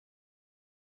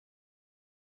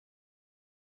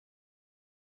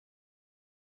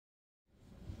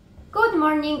Good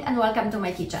morning and welcome to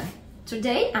my kitchen.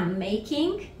 Today I'm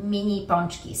making mini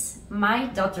pączkis, my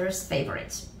daughter's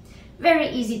favorite. Very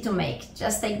easy to make.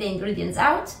 Just take the ingredients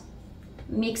out,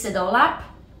 mix it all up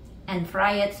and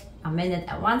fry it a minute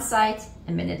on one side,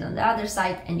 a minute on the other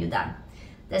side, and you're done.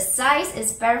 The size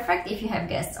is perfect if you have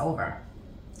guests over.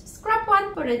 Just grab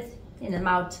one, put it in the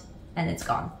mouth and it's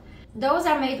gone. Those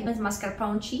are made with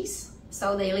mascarpone cheese,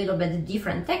 so they're a little bit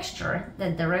different texture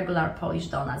than the regular Polish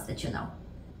donuts that you know.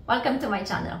 Welcome to my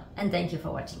channel and thank you for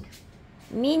watching.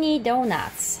 Mini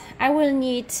donuts. I will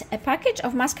need a package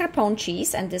of mascarpone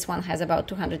cheese, and this one has about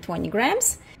 220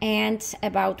 grams, and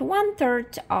about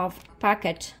 1/3 of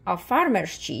packet of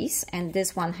farmer's cheese, and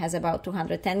this one has about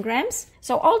 210 grams.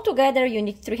 So altogether you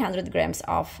need 300 grams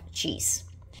of cheese.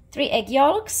 3 egg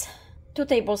yolks, 2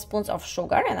 tablespoons of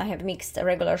sugar, and I have mixed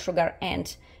regular sugar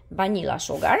and vanilla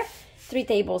sugar, 3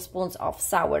 tablespoons of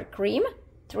sour cream,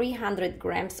 300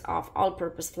 grams of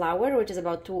all-purpose flour, which is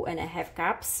about 2.5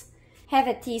 cups. Have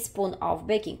a teaspoon of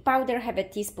baking powder, have a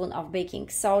teaspoon of baking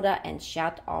soda, and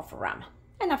shot of rum.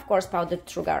 And of course powdered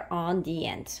sugar on the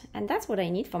end. And that's what I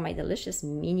need for my delicious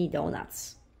mini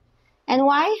donuts. And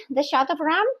why the shot of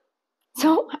rum?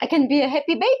 So I can be a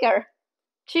happy baker.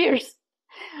 Cheers!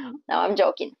 No, I'm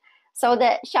joking. So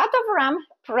the shot of rum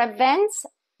prevents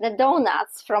the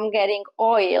donuts from getting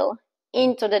oil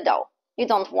into the dough. You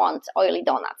don't want oily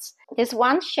donuts. This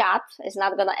one shot is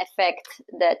not going to affect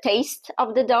the taste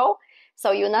of the dough,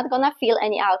 so you're not going to feel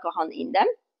any alcohol in them,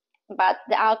 but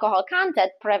the alcohol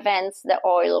content prevents the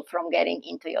oil from getting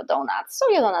into your donuts, so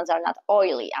your donuts are not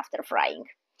oily after frying.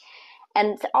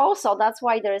 And also, that's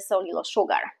why there is so little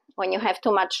sugar. When you have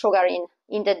too much sugar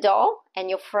in the dough and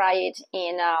you fry it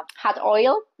in hot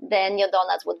oil, then your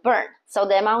donuts would burn. So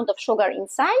the amount of sugar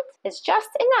inside is just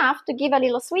enough to give a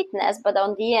little sweetness, but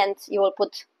on the end you will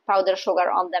put powdered sugar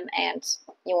on them and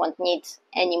you won't need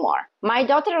any more. My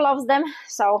daughter loves them,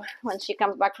 so when she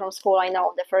comes back from school, I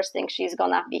know the first thing she's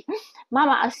gonna be,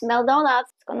 Mama, I smell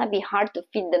donuts. It's gonna be hard to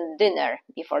feed them dinner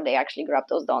before they actually grab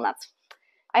those donuts.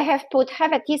 I have put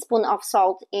half a teaspoon of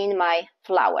salt in my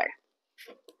flour.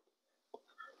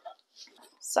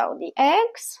 So the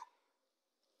eggs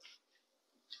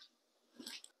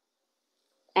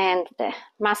and the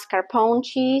mascarpone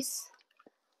cheese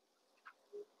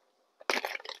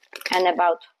and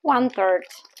about 1/3,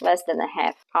 less than a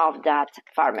half of that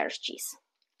farmer's cheese.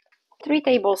 3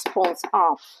 tablespoons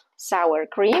of sour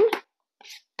cream.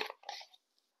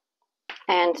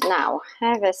 And now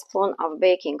have a spoon of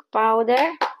baking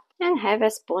powder and have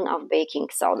a spoon of baking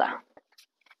soda.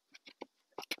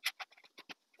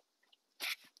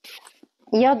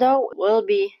 Your dough will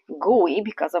be gooey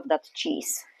because of that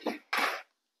cheese.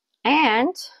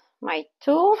 And my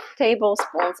 2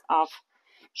 tablespoons of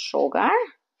sugar.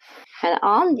 And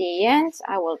on the end,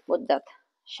 I will put that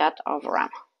shot of rum.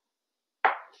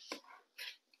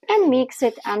 And mix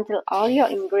it until all your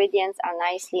ingredients are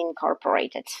nicely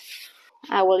incorporated.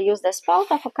 I will use the spout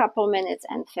of a couple minutes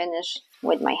and finish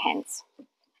with my hands.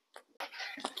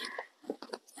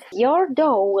 Your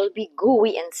dough will be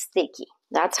gooey and sticky.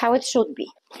 That's how it should be.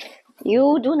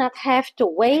 You do not have to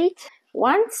wait.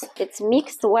 Once it's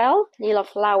mixed well, little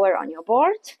flour on your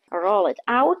board, roll it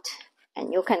out,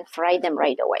 and you can fry them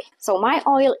right away. So my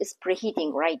oil is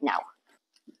preheating right now.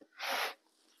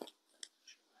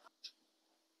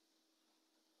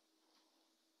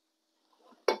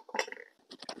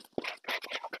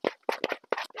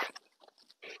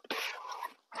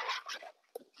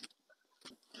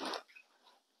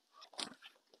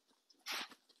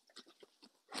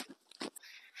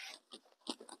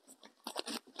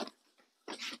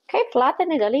 Okay,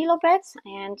 flatten it a little bit,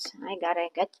 and I gotta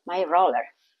get my roller.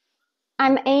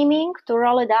 I'm aiming to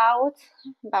roll it out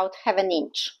about 1/2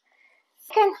 inch.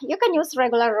 You can use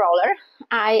regular roller.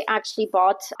 I actually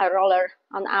bought a roller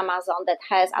on Amazon that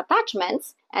has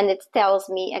attachments, and it tells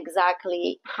me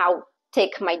exactly how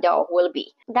thick my dough will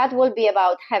be. That will be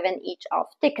about 1/2 inch of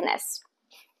thickness.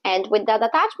 And with that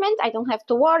attachment, I don't have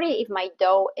to worry if my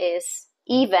dough is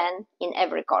even in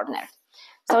every corner.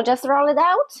 So just roll it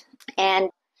out,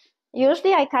 and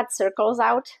usually I cut circles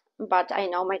out, but I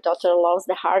know my daughter loves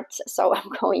the hearts, so I'm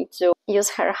going to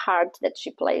use her heart that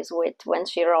she plays with when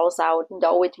she rolls out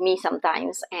dough with me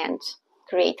sometimes and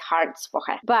create hearts for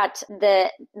her. But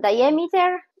the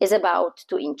diameter is about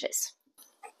 2 inches.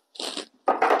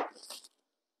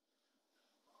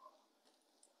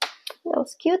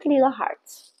 Those cute little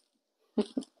hearts.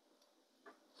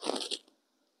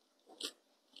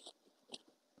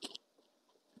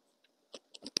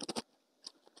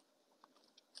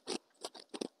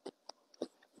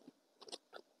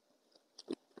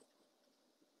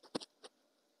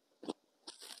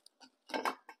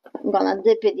 I'm gonna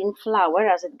dip it in flour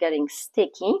as it's getting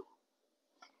sticky.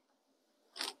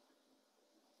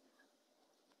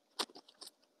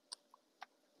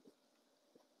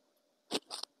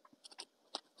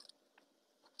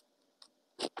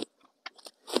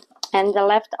 And the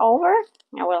leftover,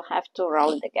 I will have to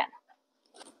roll it again.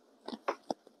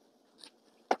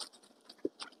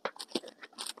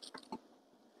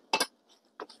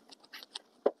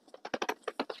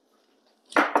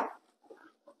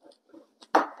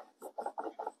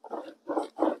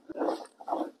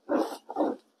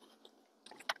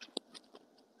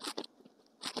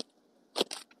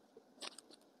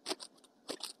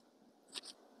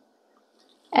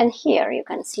 And here you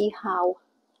can see how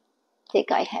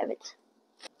thick I have it.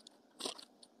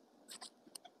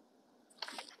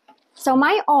 So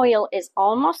my oil is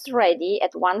almost ready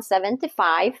at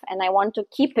 175, and I want to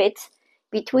keep it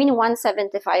between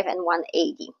 175 and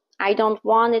 180. I don't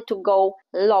want it to go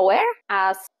lower,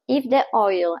 as if the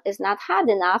oil is not hot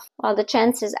enough, well, the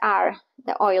chances are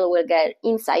the oil will get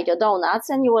inside your donuts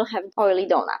and you will have oily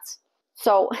donuts.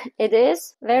 So it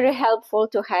is very helpful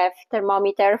to have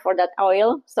thermometer for that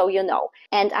oil, so you know.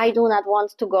 And I do not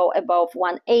want to go above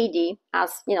 180,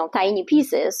 as tiny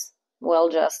pieces will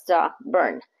just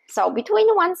burn. So between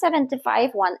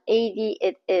 175 180,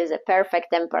 it is a perfect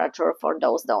temperature for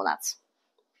those donuts.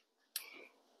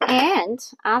 And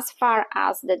as far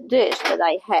as the dish that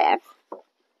I have,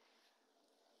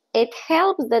 it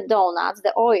helps the donuts,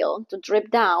 the oil, to drip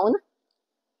down.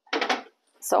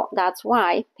 So that's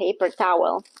why paper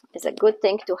towel is a good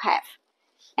thing to have.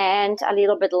 And a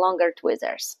little bit longer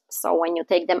tweezers. So when you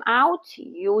take them out,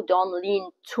 you don't lean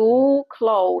too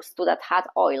close to that hot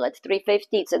oil. At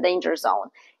 350, it's a danger zone.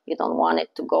 You don't want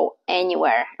it to go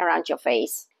anywhere around your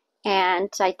face. And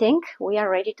I think we are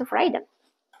ready to fry them.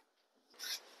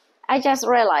 I just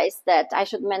realized that I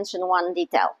should mention one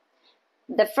detail.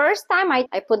 The first time I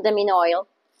put them in oil,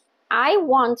 I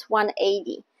want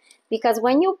 180. Because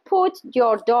when you put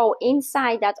your dough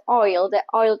inside that oil, the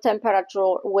oil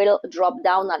temperature will drop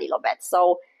down a little bit.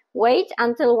 So wait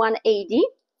until 180.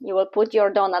 You will put your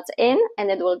donuts in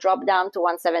and it will drop down to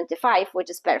 175, which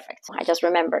is perfect. I just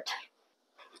remembered.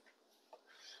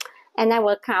 And I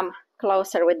will come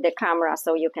closer with the camera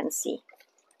so you can see.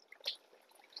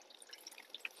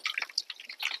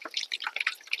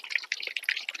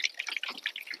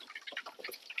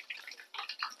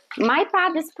 My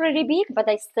pot is pretty big, but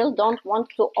I still don't want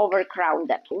to overcrowd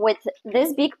them. With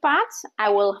this big pot, I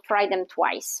will fry them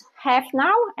twice. Half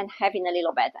now and half in a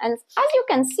little bit. And as you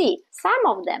can see, some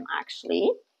of them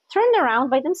actually turn around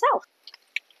by themselves.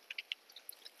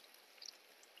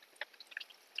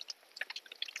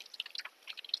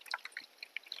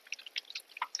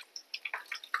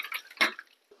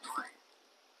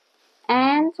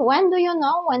 And when do you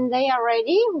know when they are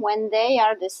ready? When they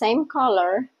are the same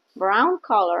color, brown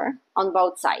color on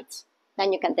both sides.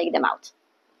 Then you can take them out.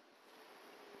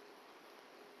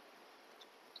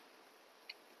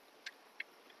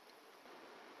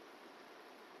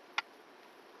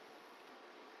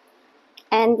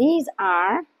 And these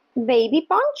are baby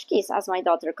ponchkis, as my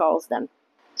daughter calls them.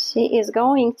 She is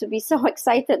going to be so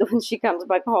excited when she comes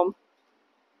back home.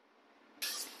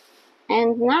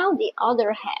 And now the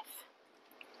other half.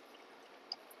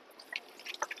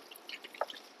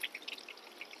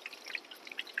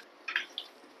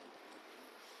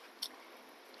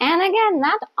 And again,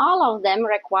 not all of them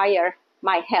require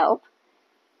my help,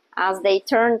 as they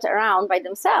turned around by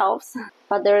themselves,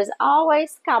 but there is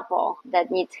always a couple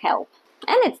that need help.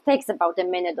 And it takes about a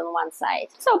minute on one side,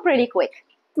 so pretty quick.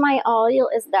 My oil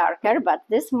is darker, but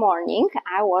this morning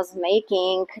I was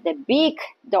making the big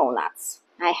donuts.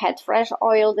 I had fresh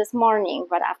oil this morning,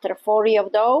 but after 40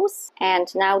 of those, and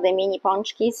now the mini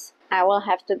ponchkis, I will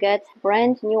have to get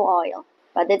brand new oil.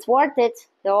 But it's worth it.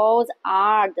 Those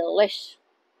are delicious.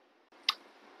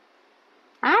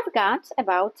 I've got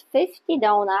about 50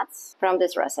 donuts from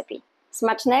this recipe.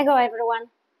 Smacznego, everyone!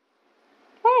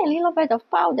 Okay, a little bit of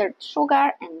powdered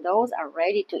sugar, and those are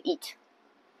ready to eat.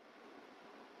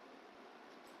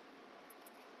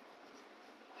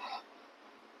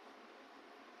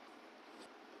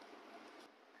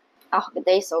 Oh,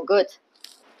 they're so good.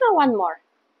 Oh, one more.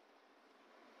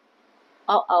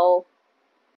 Uh-oh.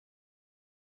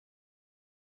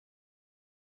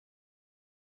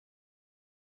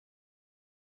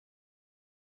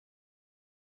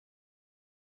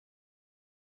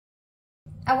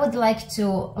 I would like to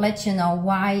let you know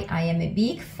why I am a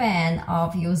big fan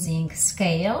of using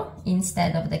scale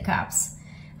instead of the cups.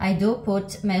 I do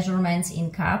put measurements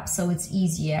in cups so it's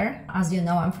easier. As you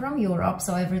know, I'm from Europe,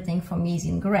 so everything for me is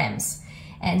in grams.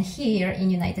 And here in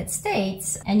United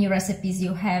States, any recipes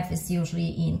you have is usually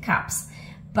in cups.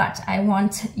 But I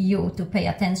want you to pay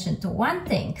attention to one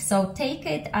thing. So take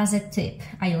it as a tip.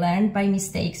 I learned by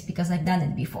mistakes because I've done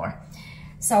it before.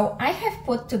 So I have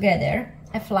put together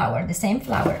a flour, the same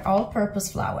flour,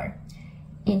 all-purpose flour,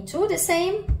 into the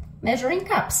same measuring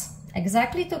cups.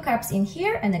 Exactly 2 cups in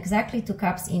here and exactly 2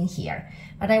 cups in here.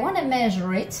 But I want to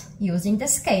measure it using the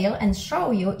scale and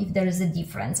show you if there is a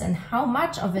difference and how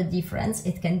much of a difference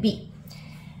it can be.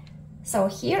 So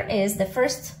here is the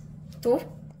first 2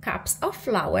 cups of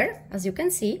flour, as you can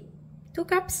see, 2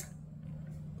 cups.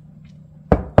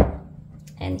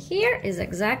 And here is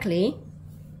exactly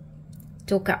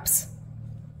 2 cups,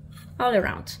 all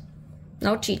around,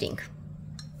 no cheating.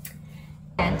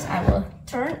 And I will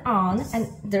turn on, and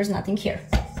there's nothing here,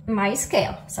 my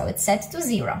scale, so it's set to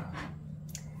 0.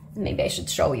 Maybe I should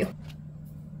show you.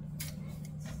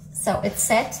 So it's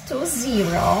set to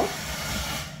 0,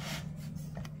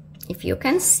 if you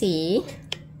can see.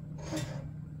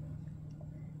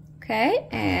 Okay,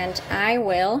 and I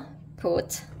will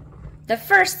put the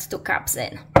first 2 cups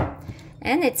in,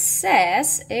 and it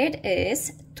says it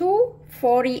is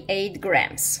 248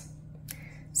 grams.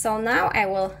 So now I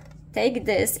will take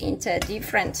this into a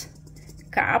different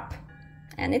cup,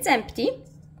 and it's empty.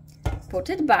 Put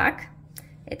it back,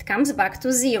 it comes back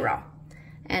to 0.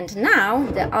 And now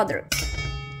the other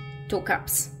 2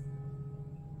 cups,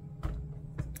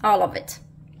 all of it.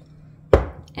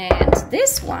 And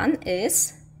this one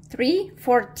is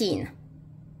 314.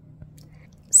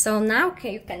 So now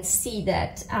you can see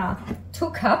that 2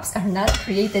 cups are not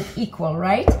created equal,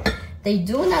 right? They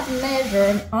do not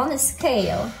measure on a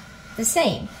scale the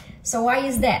same. So why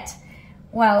is that?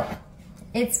 Well,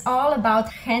 it's all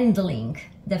about handling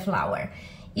the flour.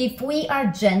 If we are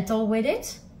gentle with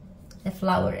it, the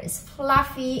flour is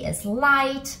fluffy, is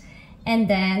light, and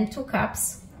then 2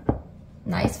 cups,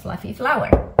 nice fluffy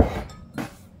flour.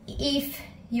 If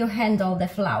you handle the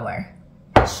flour,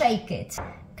 shake it,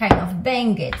 kind of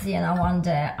bang it, you know, on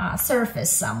the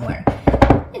surface somewhere,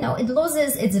 you know, it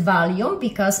loses its volume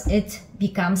because it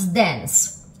becomes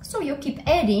dense. So you keep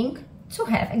adding to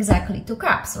have exactly 2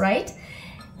 cups, right?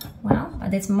 Well,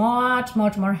 but it's much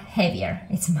more heavier.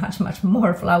 It's much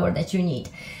more flour that you need.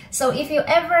 So if you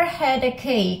ever had a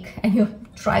cake and you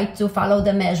tried to follow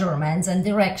the measurements and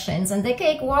directions and the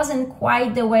cake wasn't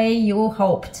quite the way you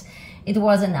hoped, it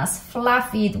wasn't as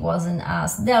fluffy, it wasn't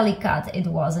as delicate, it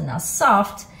wasn't as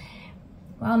soft,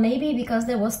 well, maybe because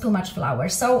there was too much flour.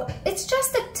 So it's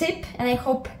just a tip, and I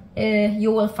hope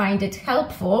you will find it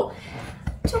helpful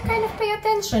to kind of pay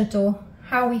attention to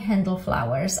how we handle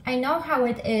flours. I know how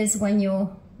it is when you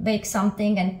bake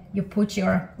something and you put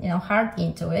your heart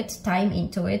into it, time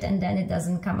into it, and then it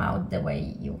doesn't come out the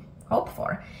way you hope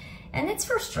for. And it's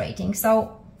frustrating.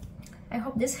 So I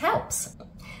hope this helps.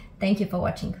 Thank you for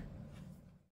watching.